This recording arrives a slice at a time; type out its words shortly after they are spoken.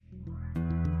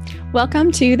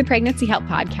Welcome to the Pregnancy Help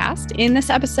Podcast. In this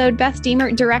episode, Beth Deemer,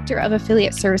 Director of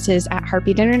Affiliate Services at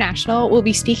Heartbeat International, will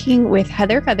be speaking with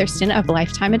Heather Featherston of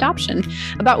Lifetime Adoption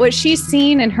about what she's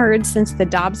seen and heard since the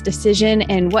Dobbs decision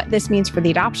and what this means for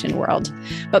the adoption world.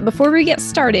 But before we get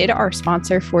started, our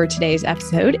sponsor for today's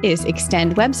episode is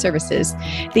Extend Web Services.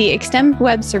 The Extend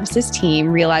Web Services team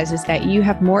realizes that you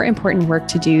have more important work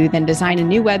to do than design a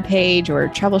new web page or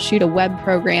troubleshoot a web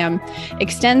program.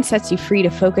 Extend sets you free to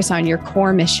focus on your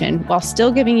core mission while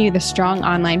still giving you the strong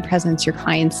online presence your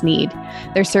clients need.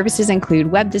 Their services include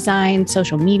web design,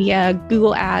 social media,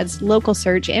 Google Ads, local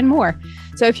search, and more.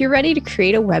 So if you're ready to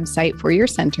create a website for your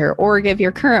center or give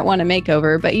your current one a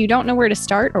makeover, but you don't know where to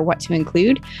start or what to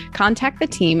include, contact the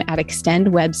team at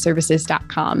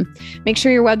extendwebservices.com. Make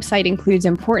sure your website includes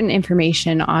important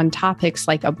information on topics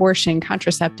like abortion,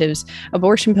 contraceptives,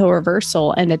 abortion pill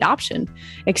reversal, and adoption.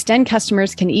 Extend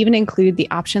customers can even include the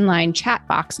option line chat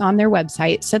box on their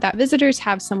website so that visitors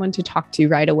have someone to talk to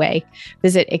right away.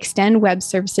 Visit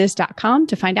extendwebservices.com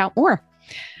to find out more.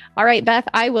 All right, Beth,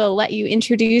 I will let you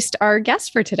introduce our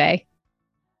guest for today.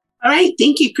 All right.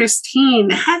 Thank you, Christine.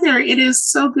 Heather, it is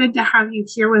so good to have you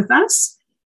here with us.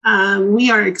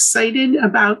 We are excited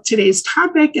about today's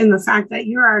topic and the fact that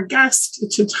you're our guest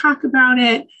to talk about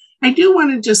it. I do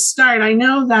want to just start. I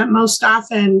know that most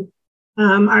often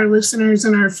our listeners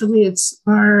and our affiliates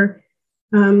are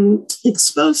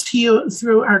exposed to you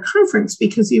through our conference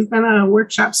because you've been a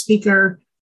workshop speaker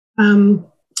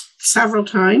several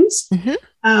times. Mm-hmm.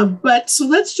 But so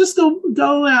let's just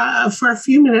go for a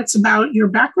few minutes about your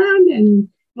background, and you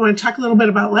want to talk a little bit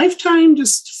about Lifetime.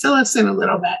 Just fill us in a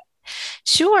little bit.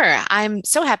 Sure. I'm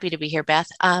so happy to be here, Beth.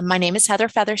 My name is Heather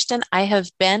Featherston. I have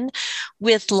been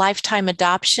with Lifetime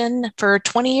Adoption for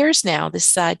 20 years now.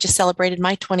 This just celebrated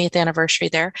my 20th anniversary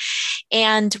there.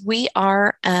 And we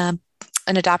are an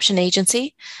adoption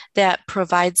agency that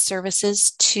provides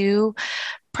services to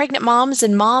pregnant moms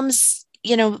and moms,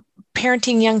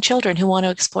 parenting young children who want to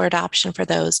explore adoption for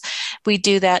those. We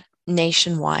do that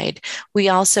nationwide. We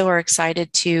also are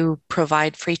excited to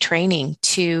provide free training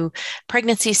to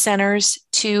pregnancy centers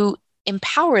to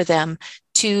empower them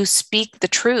to speak the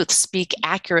truth, speak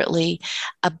accurately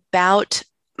about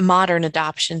modern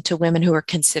adoption to women who are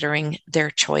considering their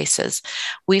choices.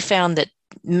 We found that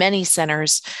many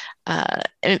centers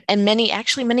and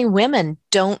many women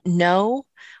don't know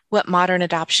what modern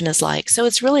adoption is like. So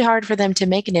it's really hard for them to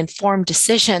make an informed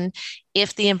decision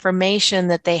if the information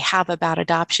that they have about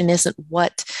adoption isn't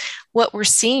what we're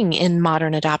seeing in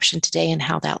modern adoption today and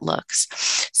how that looks.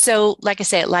 So like I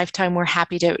say, at Lifetime, we're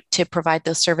happy to provide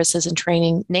those services and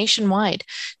training nationwide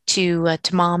to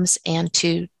moms and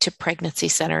to pregnancy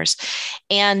centers.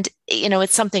 And,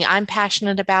 it's something I'm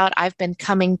passionate about. I've been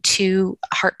coming to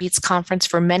Heartbeat's conference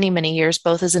for many, many years,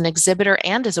 both as an exhibitor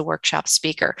and as a workshop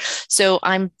speaker. So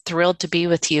I'm thrilled to be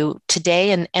with you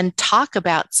today and talk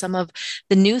about some of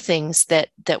the new things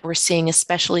that we're seeing,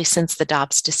 especially since the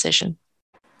Dobbs decision.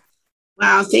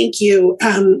 Wow, thank you.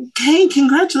 Hey,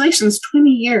 congratulations, 20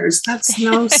 years. That's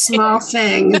no small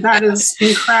thing. That is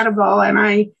incredible. And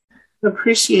I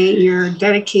appreciate your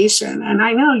dedication. And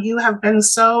I know you have been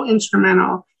so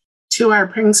instrumental to our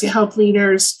pregnancy help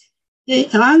leaders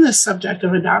on the subject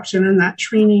of adoption and that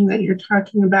training that you're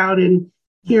talking about, and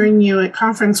hearing you at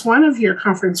conference. One of your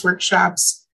conference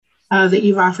workshops that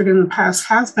you've offered in the past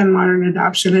has been modern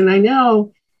adoption. And I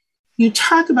know you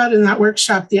talk about in that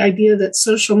workshop the idea that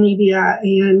social media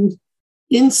and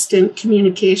instant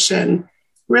communication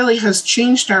really has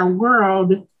changed our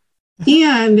world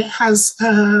and has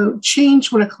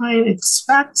changed what a client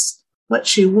expects, what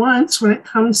she wants when it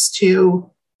comes to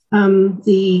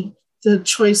the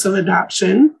choice of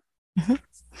adoption.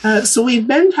 Mm-hmm. So we've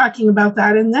been talking about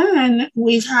that. And then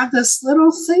we've had this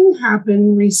little thing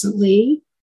happen recently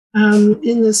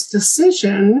in this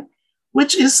decision,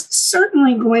 which is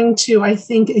certainly going to, I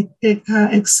think,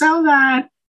 excel that,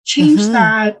 change mm-hmm.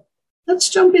 that. Let's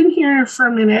jump in here for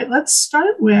a minute. Let's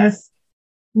start with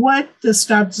what the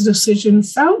Dobbs decision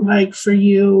felt like for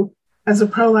you as a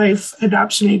pro-life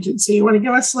adoption agency. You want to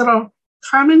give us a little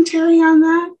commentary on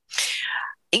that?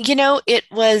 It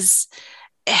was,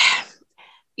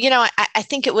 I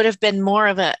think it would have been more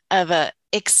of a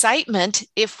excitement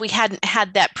if we hadn't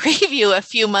had that preview a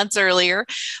few months earlier,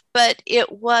 but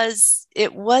it was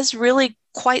really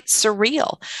quite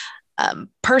surreal.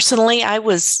 Personally, I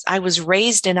was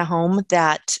raised in a home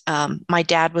that my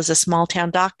dad was a small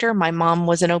town doctor. My mom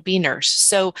was an OB nurse.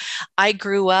 So I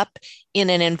grew up in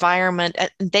an environment,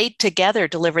 they together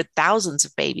delivered thousands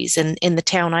of babies in the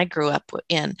town I grew up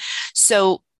in.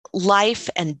 So life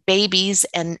and babies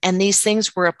and these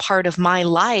things were a part of my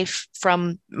life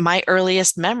from my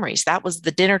earliest memories. That was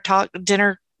the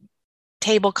dinner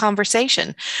table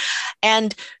conversation.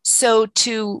 And so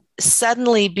to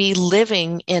suddenly be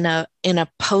living in a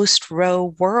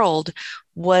post-Roe world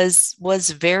was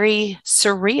very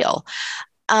surreal.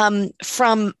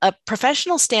 From a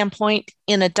professional standpoint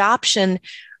in adoption,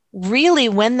 really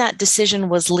when that decision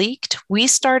was leaked, we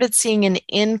started seeing an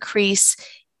increase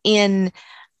in,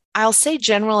 I'll say,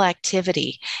 general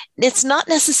activity. It's not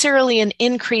necessarily an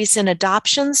increase in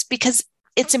adoptions, because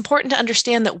it's important to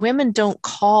understand that women don't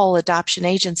call adoption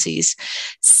agencies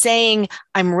saying,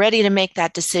 I'm ready to make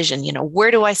that decision.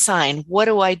 Where do I sign? What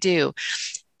do I do?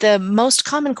 The most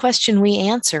common question we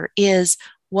answer is,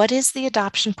 what is the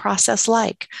adoption process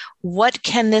like? What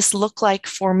can this look like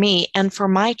for me and for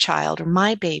my child or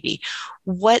my baby?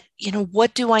 What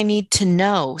do I need to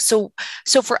know? So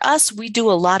for us, we do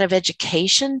a lot of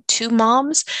education to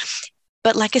moms.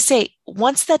 But like I say,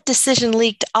 once that decision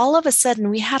leaked, all of a sudden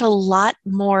we had a lot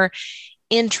more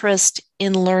interest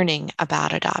in learning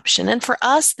about adoption. And for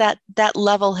us, that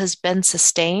level has been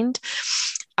sustained.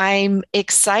 I'm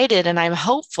excited and I'm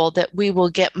hopeful that we will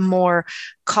get more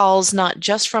calls, not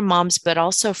just from moms, but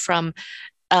also from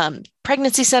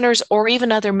pregnancy centers or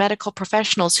even other medical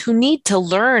professionals who need to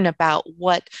learn about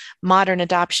what modern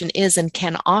adoption is and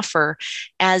can offer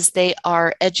as they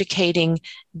are educating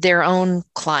their own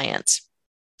clients.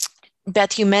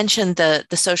 Beth, you mentioned the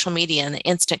social media and the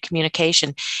instant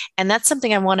communication, and that's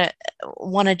something I want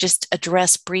to just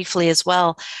address briefly as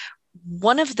well.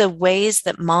 One of the ways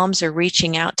that moms are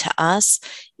reaching out to us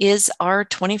is our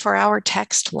 24-hour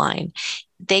text line.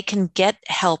 They can get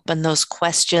help in those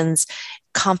questions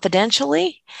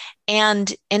confidentially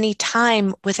and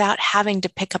anytime without having to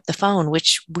pick up the phone,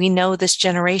 which we know this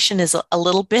generation is a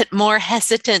little bit more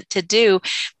hesitant to do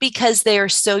because they are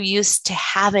so used to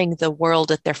having the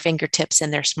world at their fingertips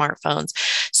in their smartphones.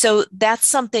 So that's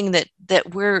something that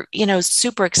we're,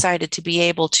 super excited to be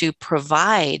able to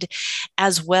provide,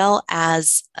 as well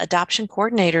as adoption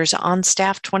coordinators on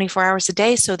staff 24 hours a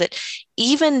day, so that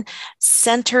even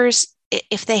centers,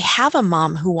 if they have a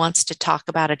mom who wants to talk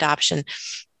about adoption,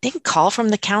 they can call from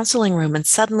the counseling room and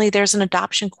suddenly there's an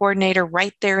adoption coordinator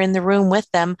right there in the room with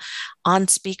them on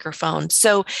speakerphone.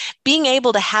 So being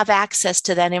able to have access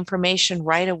to that information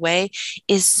right away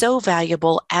is so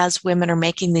valuable as women are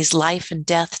making these life and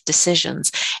death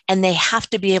decisions. And they have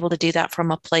to be able to do that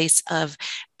from a place of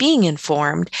being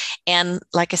informed. And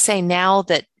like I say, now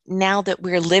that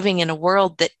we're living in a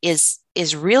world that is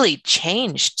really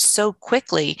changed so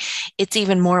quickly, it's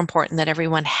even more important that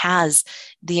everyone has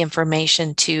the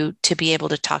information to be able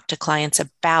to talk to clients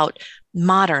about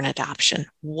modern adoption,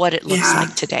 what it looks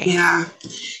like today. Yeah,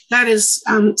 that is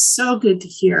so good to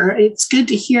hear. It's good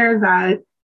to hear that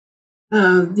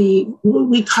what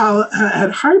we call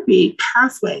at Heartbeat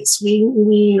pathways.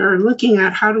 We are looking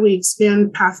at how do we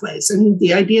expand pathways, and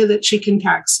the idea that she can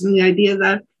text, and the idea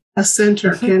that a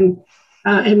center can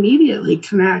immediately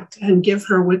connect and give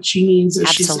her what she needs as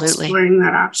she's exploring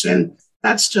that option.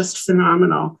 That's just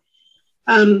phenomenal.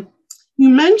 You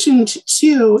mentioned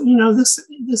too,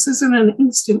 this isn't an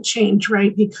instant change,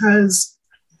 right? Because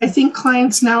I think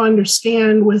clients now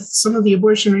understand with some of the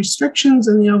abortion restrictions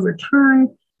and the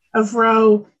overturn of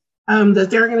Roe, that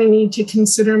they're going to need to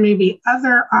consider maybe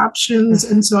other options.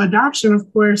 And so adoption,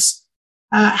 of course,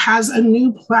 has a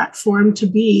new platform to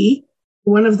be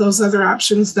one of those other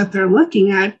options that they're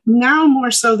looking at now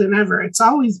more so than ever. It's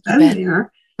always been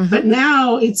there, but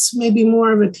now it's maybe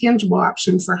more of a tangible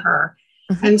option for her.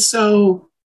 And so,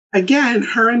 again,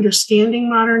 her understanding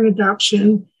modern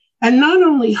adoption, and not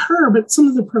only her, but some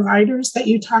of the providers that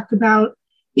you talked about,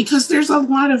 because there's a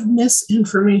lot of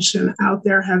misinformation out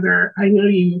there, Heather. I know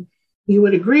you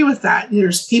would agree with that.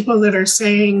 There's people that are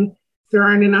saying there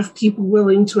aren't enough people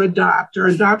willing to adopt, or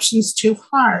adoption's too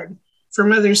hard for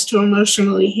mothers to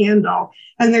emotionally handle.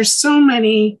 And there's so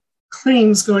many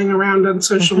claims going around on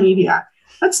social media.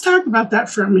 Let's talk about that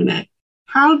for a minute.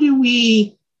 How do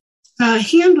we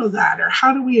handle that, or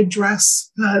how do we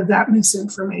address that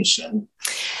misinformation?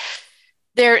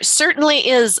 There certainly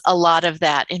is a lot of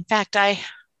that. In fact, I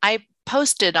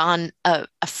posted on a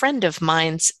friend of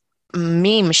mine's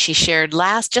meme she shared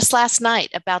just last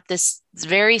night about this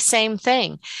very same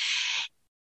thing.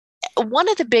 One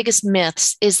of the biggest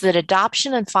myths is that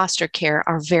adoption and foster care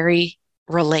are very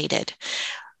related.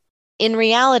 In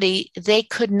reality, they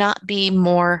could not be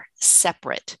more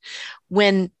separate.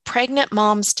 When pregnant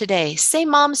moms today, say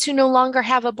moms who no longer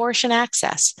have abortion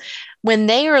access, when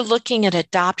they are looking at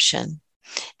adoption,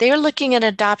 They're looking at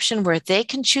adoption where they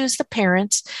can choose the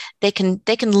parents. They can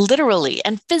literally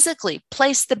and physically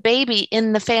place the baby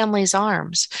in the family's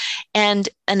arms. And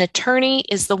an attorney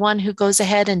is the one who goes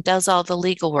ahead and does all the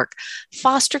legal work.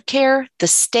 Foster care, the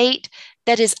state,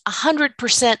 that is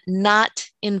 100% not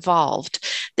involved.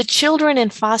 The children in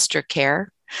foster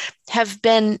care have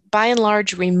been, by and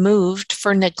large, removed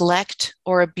for neglect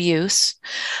or abuse.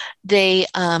 They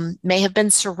may have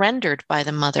been surrendered by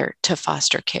the mother to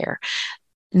foster care.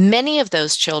 Many of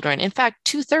those children, in fact,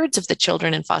 2/3 of the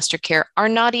children in foster care are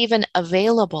not even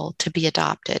available to be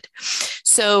adopted.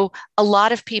 So a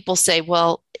lot of people say,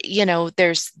 well,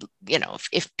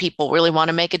 if people really want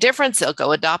to make a difference, they'll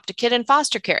go adopt a kid in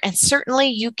foster care. And certainly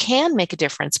you can make a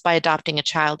difference by adopting a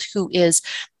child who is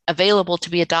available to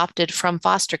be adopted from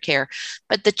foster care.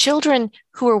 But the children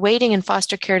who are waiting in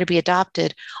foster care to be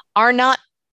adopted are not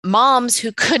moms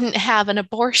who couldn't have an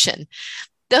abortion.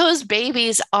 Those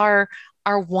babies are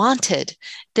wanted.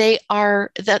 They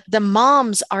are, the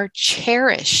moms are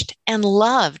cherished and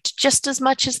loved just as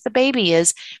much as the baby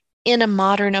is in a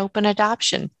modern open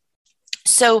adoption.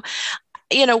 So,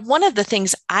 one of the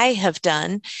things I have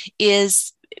done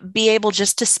is be able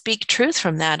just to speak truth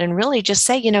from that and really just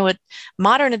say,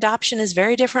 modern adoption is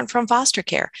very different from foster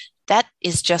care. That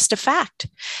is just a fact.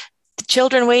 The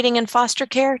children waiting in foster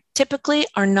care typically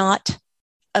are not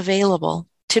available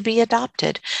to be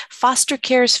adopted. Foster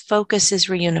care's focus is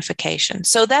reunification.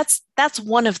 So that's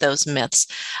one of those myths.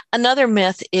 Another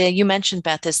myth you mentioned,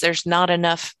 Beth, is there's not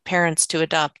enough parents to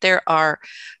adopt. There are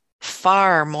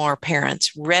far more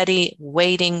parents ready,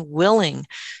 waiting, willing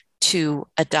to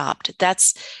adopt.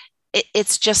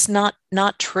 It's just not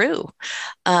true.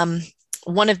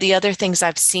 One of the other things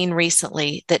I've seen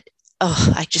recently that,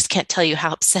 I just can't tell you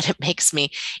how upset it makes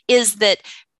me, is that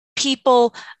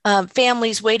people,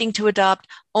 families waiting to adopt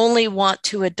only want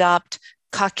to adopt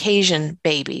Caucasian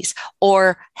babies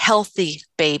or healthy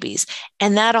babies.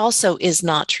 And that also is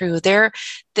not true.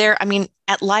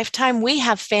 At Lifetime, we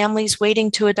have families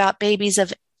waiting to adopt babies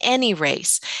of any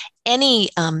race, any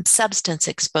substance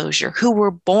exposure, who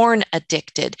were born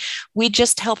addicted. We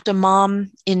just helped a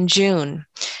mom in June.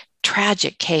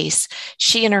 Tragic case.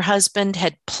 She and her husband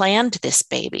had planned this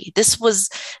baby. This was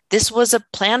a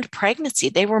planned pregnancy.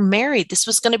 They were married. This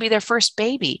was going to be their first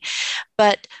baby.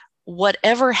 But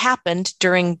whatever happened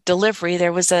during delivery,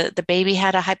 the baby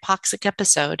had a hypoxic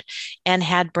episode and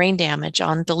had brain damage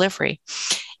on delivery.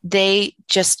 They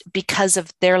just, because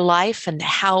of their life and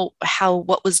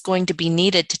what was going to be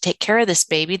needed to take care of this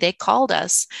baby, they called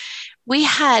us. We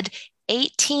had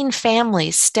 18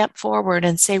 families step forward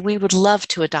and say, we would love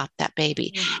to adopt that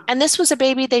baby. Mm-hmm. And this was a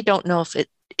baby, they don't know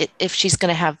if she's going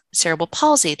to have cerebral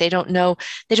palsy. They don't know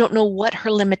what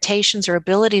her limitations or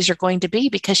abilities are going to be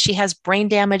because she has brain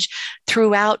damage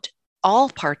throughout all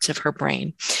parts of her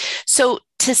brain. So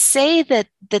to say that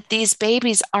these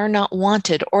babies are not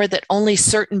wanted or that only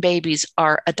certain babies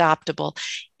are adoptable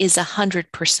is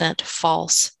 100%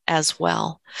 false as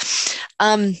well.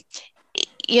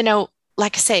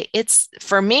 Like I say, it's,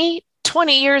 for me,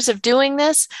 20 years of doing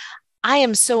this, I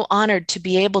am so honored to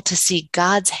be able to see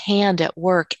God's hand at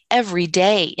work every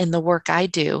day in the work I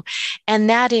do. And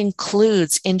that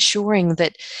includes ensuring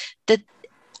that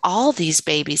all these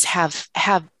babies have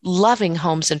loving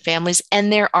homes and families,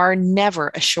 and there are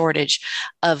never a shortage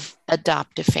of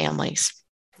adoptive families.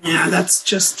 Yeah, that's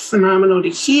just phenomenal to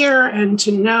hear and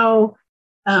to know.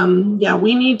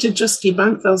 We need to just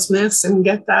debunk those myths and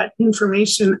get that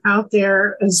information out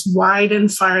there as wide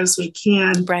and far as we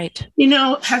can. Right.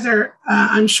 Heather,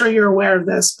 I'm sure you're aware of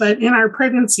this, but in our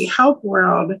pregnancy help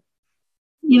world,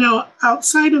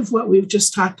 outside of what we've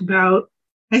just talked about,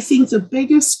 I think the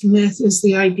biggest myth is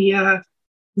the idea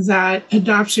that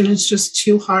adoption is just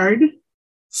too hard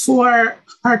for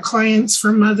our clients,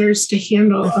 for mothers to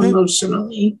handle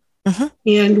emotionally. Mm-hmm.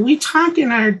 And we talk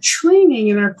in our training,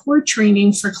 in our core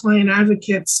training for client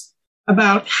advocates,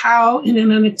 about how in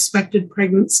an unexpected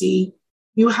pregnancy,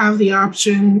 you have the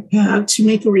option to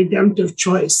make a redemptive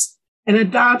choice. And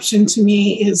adoption, to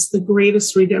me, is the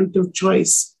greatest redemptive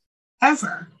choice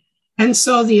ever. And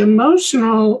so the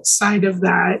emotional side of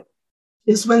that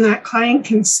is when that client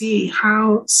can see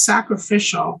how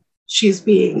sacrificial she's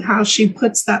being, how she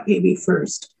puts that baby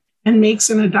first and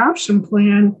makes an adoption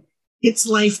plan. It's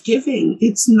life-giving.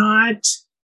 It's not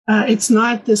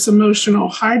this emotional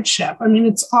hardship. I mean,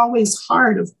 it's always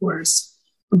hard, of course.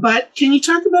 But can you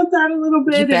talk about that a little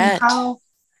bit? You bet. And how?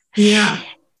 Yeah.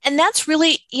 And that's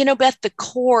really, Beth, the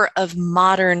core of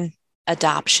modern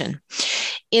adoption.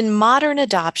 In modern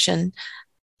adoption,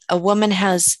 a woman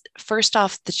has, first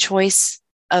off, the choice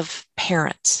of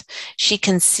parents. She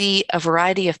can see a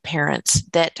variety of parents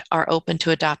that are open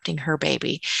to adopting her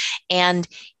baby. And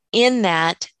in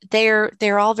that,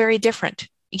 they're all very different.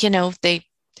 They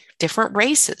different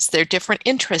races, they're different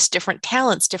interests, different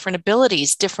talents, different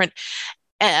abilities, different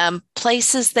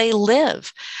places they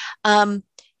live.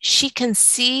 She can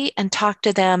see and talk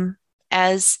to them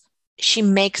as she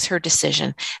makes her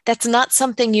decision. That's not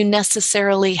something you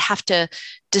necessarily have to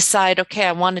decide, okay,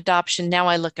 I want adoption. Now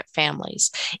I look at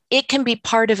families. It can be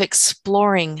part of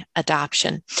exploring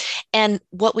adoption. And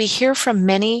what we hear from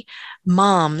many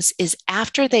moms is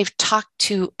after they've talked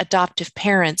to adoptive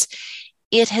parents,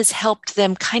 it has helped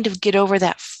them kind of get over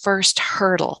that first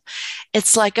hurdle.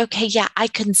 It's like, okay, yeah, I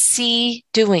can see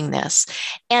doing this.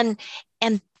 And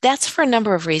that's for a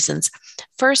number of reasons.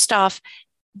 First off,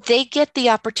 they get the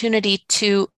opportunity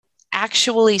to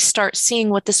actually start seeing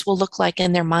what this will look like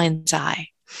in their mind's eye.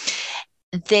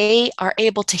 They are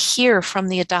able to hear from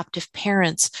the adoptive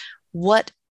parents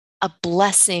what a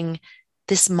blessing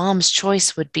this mom's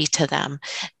choice would be to them.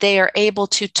 They are able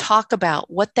to talk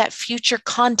about what that future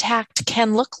contact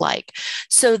can look like.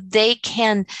 So they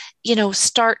can,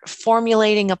 start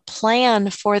formulating a plan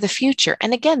for the future.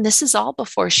 And again, this is all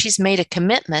before she's made a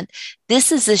commitment.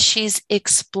 This is as she's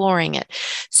exploring it.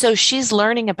 So she's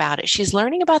learning about it. She's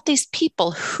learning about these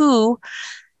people who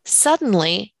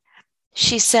suddenly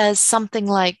she says something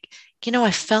like,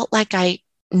 I felt like I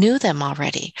knew them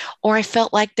already, or I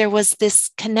felt like there was this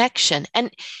connection.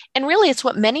 And really it's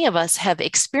what many of us have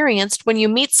experienced when you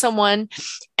meet someone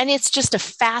and it's just a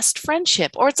fast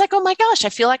friendship, or it's like, oh my gosh, I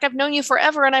feel like I've known you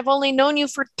forever and I've only known you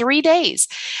for 3 days.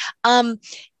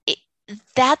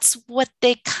 That's what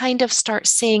they kind of start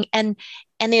seeing. And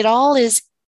it all is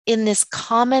in this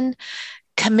common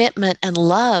commitment and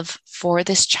love for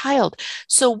this child.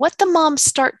 So what the moms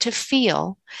start to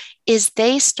feel is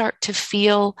they start to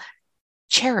feel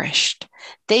cherished.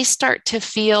 They start to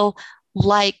feel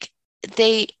like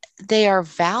they are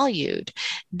valued.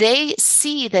 They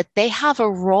see that they have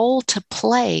a role to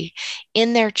play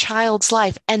in their child's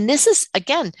life. And this is,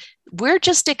 again, we're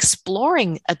just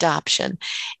exploring adoption.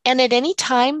 And at any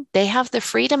time, they have the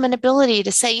freedom and ability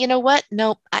to say, you know what?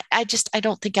 No, I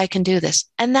don't think I can do this.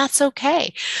 And that's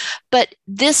okay. But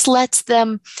this lets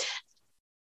them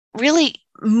really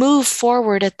move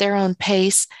forward at their own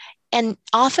pace. And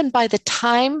often by the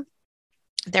time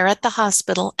they're at the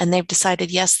hospital and they've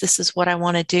decided, yes, this is what I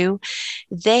want to do,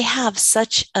 they have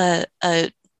such a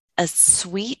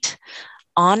sweet,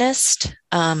 honest,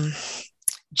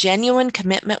 genuine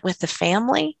commitment with the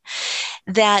family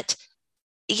that,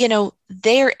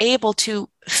 they're able to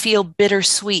feel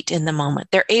bittersweet in the moment.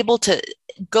 They're able to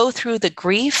go through the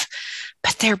grief,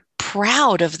 but they're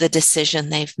proud of the decision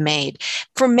they've made.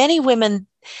 For many women,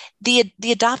 the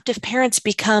adoptive parents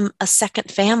become a second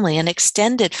family, an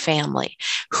extended family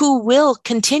who will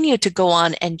continue to go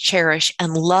on and cherish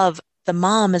and love the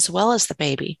mom as well as the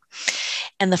baby.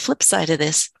 And the flip side of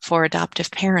this for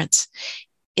adoptive parents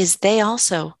is they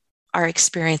also are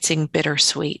experiencing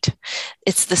bittersweet.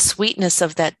 It's the sweetness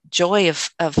of that joy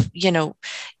of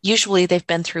usually they've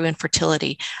been through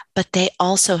infertility, but they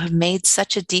also have made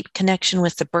such a deep connection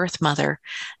with the birth mother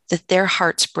that their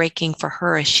heart's breaking for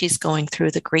her as she's going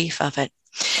through the grief of it.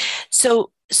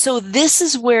 So this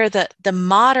is where the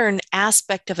modern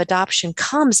aspect of adoption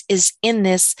comes, is in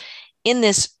this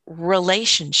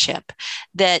relationship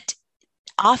that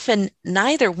often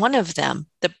neither one of them,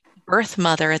 the birth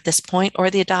mother at this point or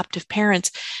the adoptive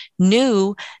parents,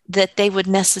 knew that they would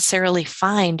necessarily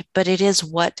find, but it is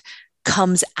what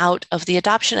comes out of the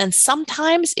adoption. And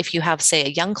sometimes if you have, say, a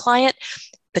young client,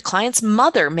 the client's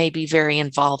mother may be very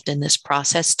involved in this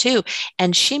process too,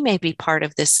 and she may be part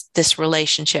of this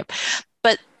relationship.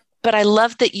 But I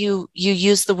love that you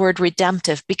use the word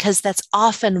redemptive, because that's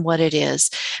often what it is.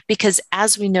 Because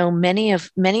as we know, many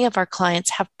of our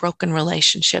clients have broken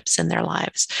relationships in their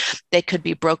lives. They could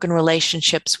be broken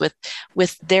relationships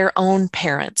with their own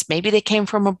parents. Maybe they came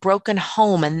from a broken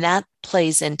home and that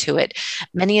plays into it.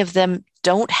 Many of them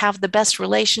don't have the best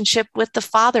relationship with the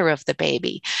father of the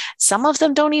baby. Some of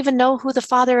them don't even know who the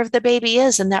father of the baby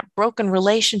is, and that broken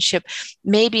relationship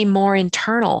may be more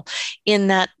internal in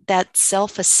that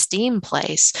self-esteem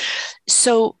place.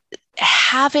 So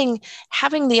having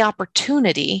the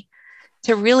opportunity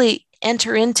to really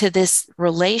enter into this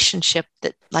relationship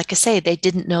that, like I say, they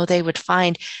didn't know they would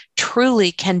find,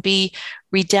 truly can be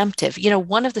redemptive.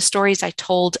 One of the stories I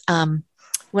told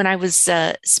when I was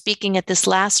speaking at this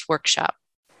last workshop,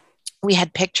 we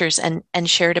had pictures and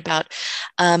shared about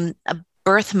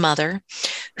birth mother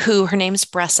who her name's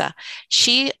Bressa.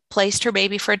 She placed her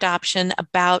baby for adoption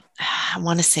about, I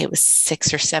want to say it was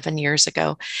 6 or 7 years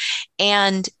ago.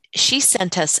 And she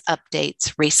sent us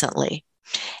updates recently.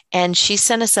 And she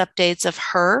sent us updates of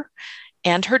her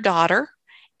and her daughter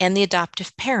and the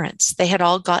adoptive parents. They had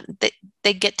all gotten,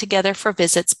 they get together for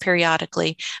visits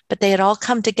periodically, but they had all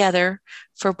come together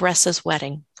for Bressa's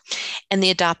wedding. And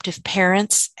the adoptive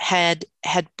parents had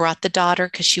brought the daughter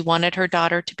because she wanted her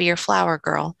daughter to be her flower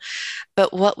girl.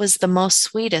 But what was the most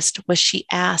sweetest was she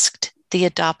asked the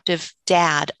adoptive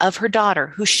dad of her daughter,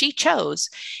 who she chose,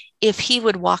 if he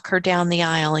would walk her down the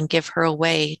aisle and give her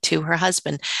away to her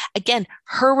husband. Again,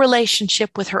 her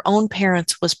relationship with her own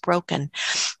parents was broken,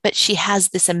 but she has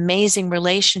this amazing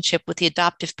relationship with the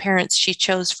adoptive parents she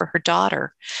chose for her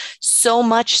daughter. So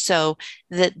much so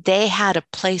that they had a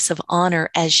place of honor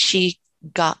as she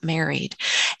got married.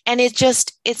 And it's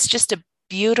just a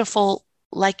beautiful,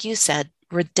 like you said,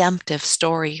 redemptive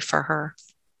story for her.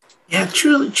 Yeah,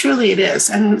 truly it is.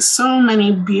 And so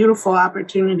many beautiful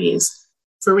opportunities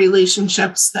for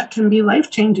relationships that can be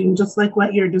life-changing, just like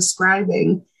what you're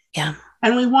describing. Yeah.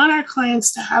 And we want our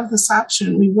clients to have this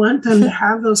option. We want them to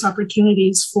have those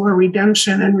opportunities for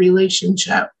redemption and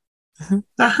relationship. Mm-hmm.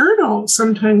 The hurdle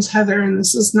sometimes, Heather, and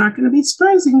this is not going to be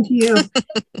surprising to you,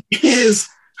 is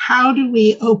how do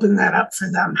we open that up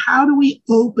for them? How do we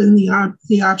open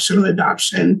the option of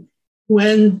adoption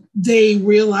when they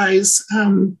realize,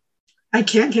 I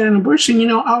can't get an abortion?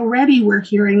 Already we're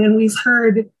hearing, and we've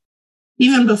heard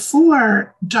even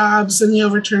before Dobbs and the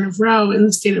overturn of Roe in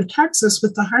the state of Texas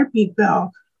with the heartbeat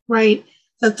bill, right,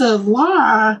 that the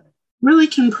law really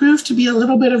can prove to be a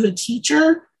little bit of a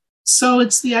teacher. So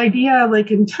it's the idea, like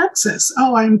in Texas,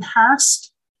 I'm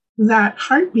past that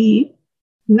heartbeat.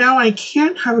 Now I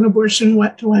can't have an abortion.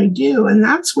 What do I do? And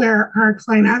that's where our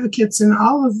client advocates and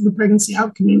all of the pregnancy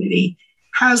health community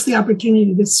has the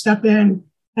opportunity to step in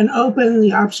and open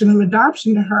the option of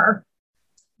adoption to her.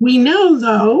 We know,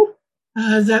 though,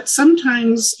 that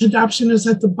sometimes adoption is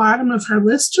at the bottom of her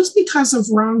list just because of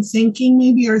wrong thinking,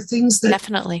 maybe, or things that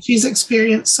Definitely. She's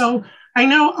experienced. So I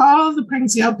know all the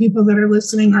pregnancy health people that are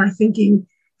listening are thinking,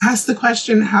 ask the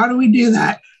question, how do we do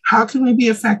that? How can we be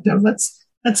effective?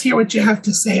 Let's hear what you have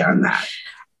to say on that.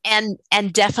 And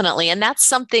definitely. And that's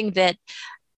something that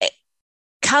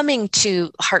coming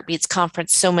to Heartbeats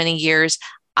Conference so many years,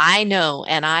 I know,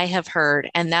 and I have heard,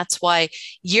 and that's why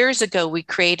years ago we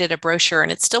created a brochure,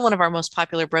 and it's still one of our most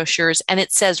popular brochures, and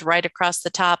it says right across the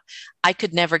top, I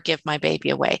could never give my baby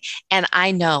away. And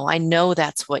I know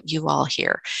that's what you all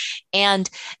hear. And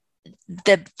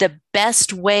the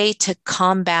best way to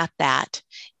combat that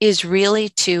is really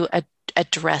to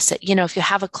address it. If you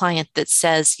have a client that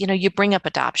says, you bring up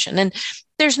adoption, and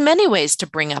there's many ways to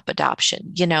bring up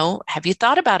adoption. Have you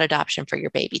thought about adoption for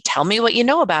your baby? Tell me what you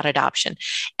know about adoption.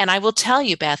 And I will tell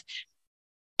you, Beth,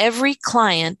 every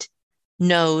client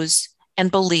knows and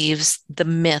believes the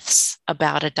myths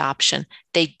about adoption.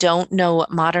 They don't know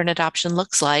what modern adoption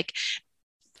looks like.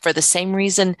 For the same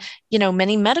reason,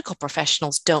 many medical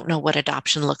professionals don't know what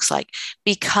adoption looks like,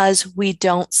 because we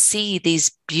don't see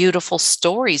these beautiful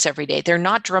stories every day. They're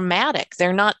not dramatic.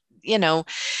 They're not,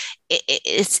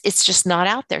 it's just not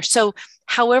out there. So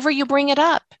however you bring it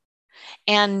up,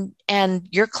 and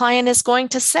your client is going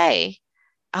to say,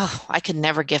 I could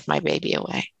never give my baby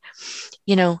away.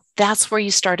 That's where you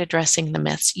start addressing the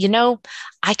myths.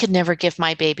 I could never give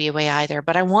my baby away either,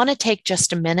 but I want to take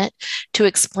just a minute to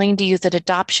explain to you that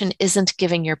adoption isn't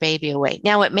giving your baby away.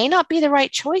 Now, it may not be the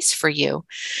right choice for you,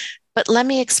 but let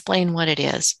me explain what it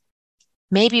is.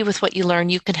 Maybe with what you learn,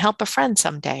 you can help a friend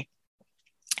someday.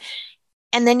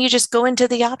 And then you just go into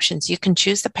the options. You can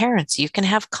choose the parents. You can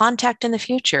have contact in the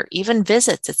future, even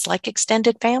visits. It's like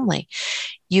extended family.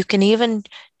 You can even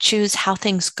choose how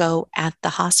things go at the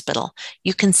hospital.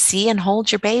 You can see and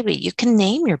hold your baby. You can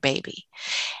name your baby.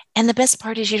 And the best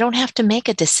part is you don't have to make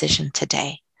a decision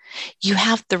today. You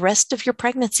have the rest of your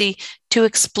pregnancy to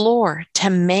explore, to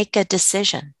make a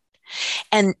decision.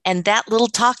 And that little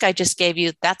talk I just gave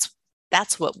you, that's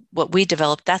what we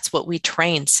developed. That's what we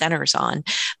train centers on.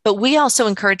 But we also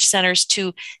encourage centers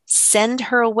to send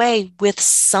her away with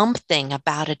something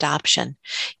about adoption.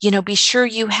 Be sure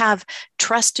you have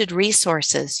trusted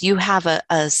resources. You have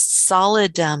a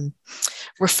solid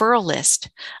referral list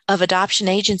of adoption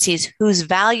agencies whose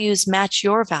values match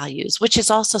your values, which is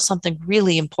also something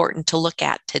really important to look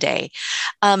at today.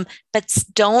 But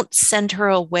don't send her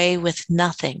away with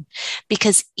nothing,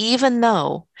 because even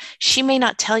though she may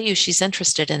not tell you she's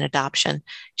interested in adoption,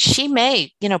 she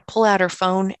may, pull out her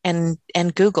phone and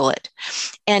Google it.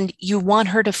 And you want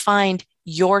her to find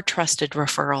your trusted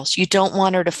referrals. You don't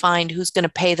want her to find who's going to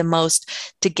pay the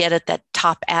most to get at that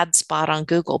top ad spot on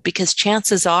Google, because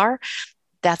chances are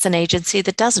that's an agency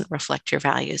that doesn't reflect your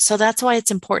values. So that's why it's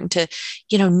important to,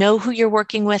 know who you're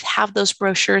working with, have those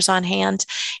brochures on hand.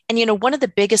 And, one of the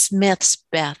biggest myths,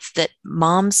 Beth, that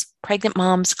pregnant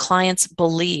moms, clients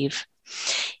believe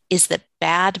is that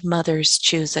bad mothers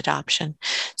choose adoption.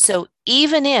 So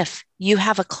even if you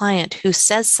have a client who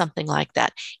says something like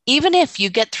that, even if you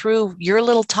get through your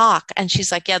little talk and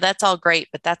she's like, yeah, that's all great,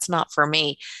 but that's not for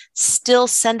me, still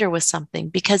send her with something.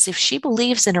 Because if she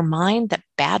believes in her mind that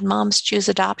bad moms choose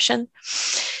adoption,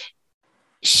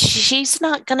 she's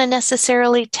not going to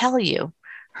necessarily tell you.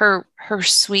 Her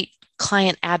sweet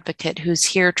client advocate who's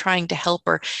here trying to help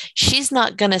her, she's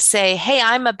not going to say, hey,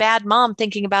 I'm a bad mom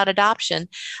thinking about adoption.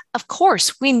 Of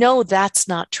course, we know that's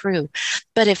not true.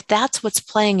 But if that's what's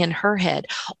playing in her head,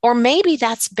 or maybe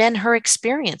that's been her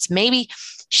experience, maybe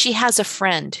she has a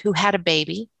friend who had a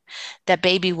baby, that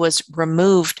baby was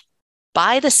removed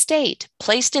by the state,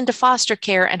 placed into foster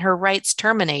care, and her rights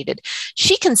terminated.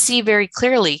 She can see very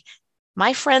clearly,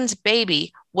 my friend's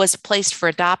baby was placed for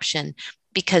adoption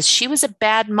because she was a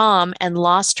bad mom and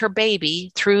lost her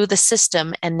baby through the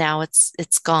system, and now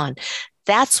it's gone.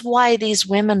 That's why these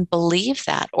women believe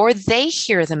that, or they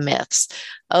hear the myths.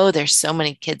 Oh, there's so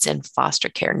many kids in foster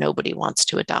care. Nobody wants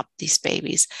to adopt these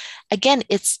babies. Again,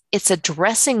 it's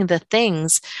addressing the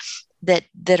things that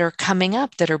are coming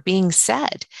up, that are being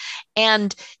said.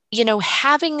 And,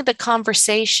 having the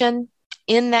conversation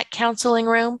in that counseling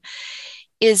room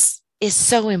is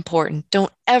so important.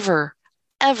 Don't ever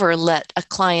let a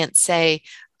client say,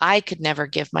 I could never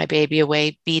give my baby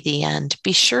away, be the end.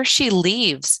 Be sure she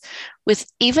leaves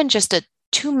with even just a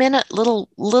 2-minute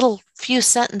little few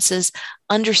sentences,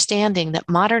 understanding that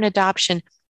modern adoption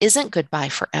isn't goodbye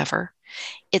forever.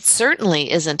 It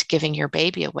certainly isn't giving your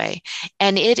baby away.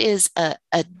 And it is a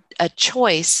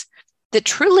choice that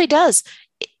truly does.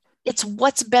 It's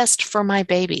what's best for my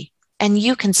baby. And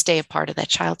you can stay a part of that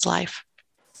child's life.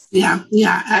 Yeah,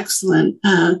 excellent.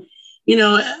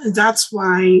 That's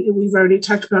why we've already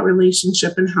talked about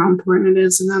relationship and how important it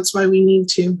is. And that's why we need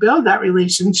to build that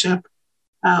relationship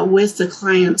with the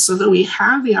client so that we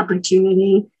have the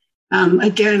opportunity,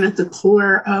 again, at the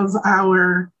core of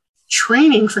our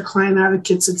training for client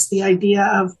advocates, it's the idea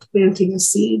of planting a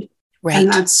seed. Right.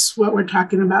 And that's what we're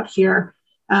talking about here.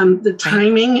 The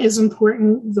timing is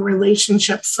important. The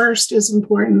relationship first is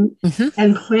important,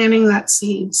 and planting that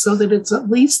seed so that it's at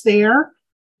least there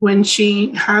when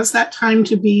she has that time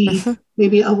to be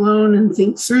maybe alone and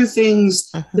think through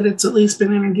things, that it's at least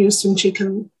been introduced and she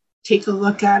can take a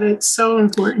look at it. So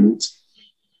important.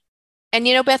 And,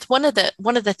 Beth, one of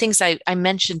the things I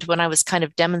mentioned when I was kind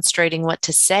of demonstrating what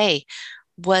to say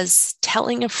was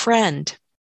telling a friend.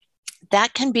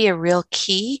 That can be a real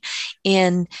key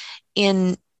in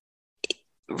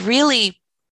really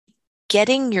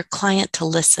getting your client to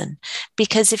listen.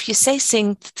 Because if you say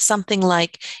something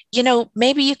like,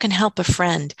 maybe you can help a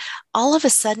friend, all of a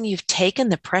sudden you've taken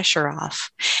the pressure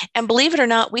off. And believe it or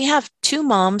not, we have 2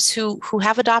 moms who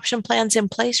have adoption plans in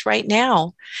place right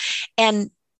now.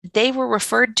 And they were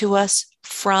referred to us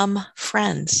from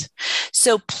friends.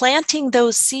 So planting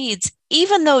those seeds,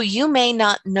 even though you may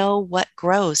not know what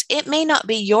grows, it may not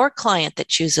be your client that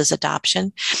chooses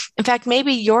adoption. In fact,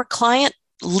 maybe your client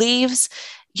leaves,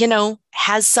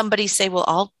 has somebody say, well,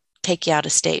 I'll take you out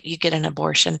of state, you get an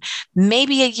abortion.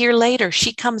 Maybe a year later,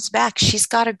 she comes back. She's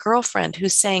got a girlfriend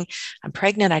who's saying, I'm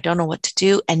pregnant, I don't know what to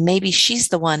do. And maybe she's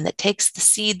the one that takes the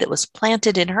seed that was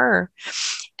planted in her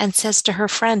and says to her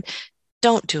friend,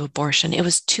 don't do abortion. It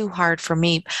was too hard for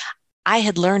me. I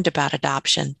had learned about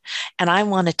adoption and I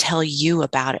want to tell you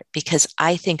about it because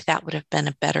I think that would have been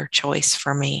a better choice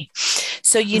for me.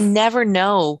 So you never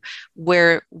know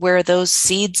where those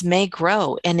seeds may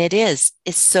grow. And it's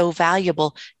so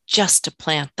valuable just to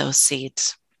plant those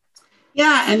seeds.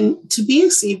 Yeah. And to be a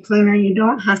seed planter, you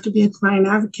don't have to be a client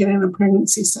advocate in a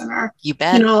pregnancy center. You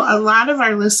bet. A lot of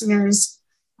our listeners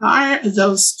are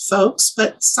those folks,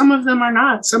 but some of them are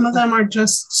not. Some of them are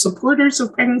just supporters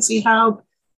of pregnancy help.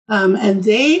 And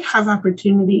they have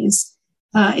opportunities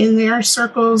in their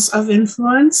circles of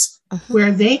influence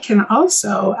where they can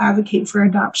also advocate for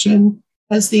adoption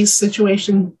as these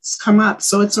situations come up.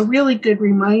 So it's a really good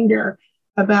reminder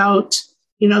about,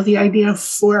 the idea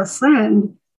for a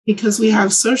friend, because we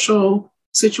have social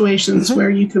situations where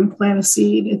you can plant a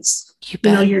seed. It's,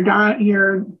 your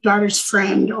daughter's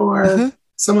friend or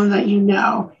someone that you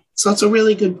know. So it's a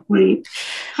really good point.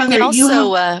 Heather, and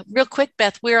also, real quick,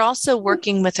 Beth, we're also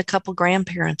working with a couple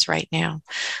grandparents right now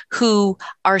who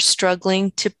are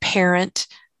struggling to parent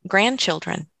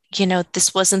grandchildren.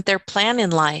 this wasn't their plan in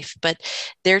life, but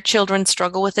their children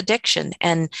struggle with addiction,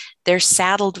 and they're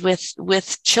saddled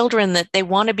with children that they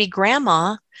want to be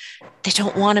grandma. They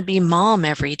don't want to be mom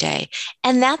every day.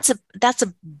 And that's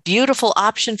a beautiful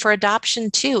option for adoption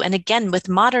too. And again, with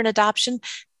modern adoption,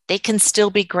 they can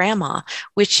still be grandma,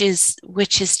 which is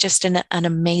just an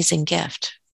amazing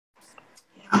gift.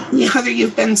 Yeah, Heather,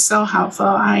 you've been so helpful.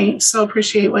 I so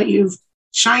appreciate what you've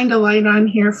shined a light on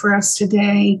here for us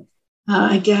today.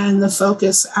 Again, the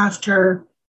focus after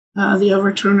the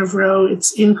overturn of Roe,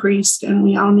 it's increased, and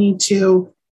we all need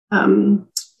to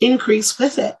increase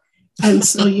with it. And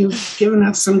so you've given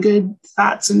us some good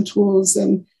thoughts and tools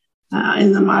in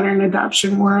the modern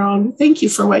adoption world. Thank you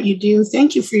for what you do.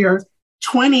 Thank you for your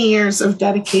 20 years of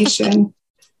dedication.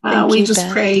 We just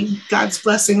pray God's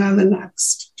blessing on the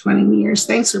next 20 years.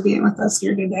 Thanks for being with us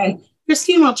here today.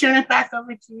 Christine, we'll turn it back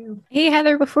over to you. Hey,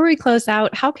 Heather, before we close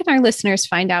out, how can our listeners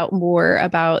find out more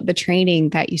about the training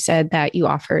that you said that you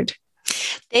offered?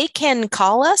 They can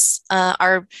call us.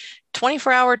 Our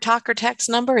 24-hour talk or text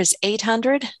number is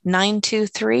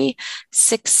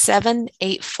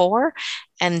 800-923-6784.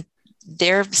 And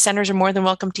their centers are more than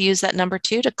welcome to use that number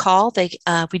too, to call.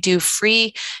 We do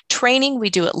free training. We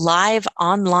do it live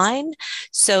online,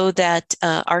 so that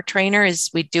our trainer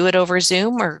we do it over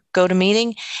Zoom or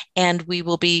GoToMeeting, and we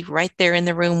will be right there in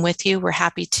the room with you. We're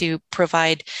happy to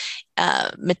provide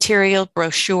material,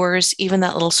 brochures, even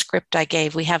that little script I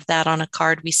gave. We have that on a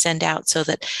card we send out so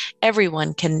that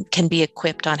everyone can be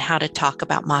equipped on how to talk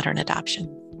about modern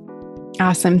adoption.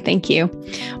 Awesome. Thank you.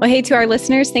 Well, hey, to our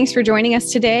listeners, thanks for joining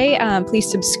us today. Please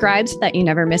subscribe so that you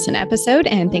never miss an episode.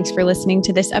 And thanks for listening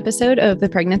to this episode of the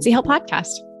Pregnancy Help Podcast.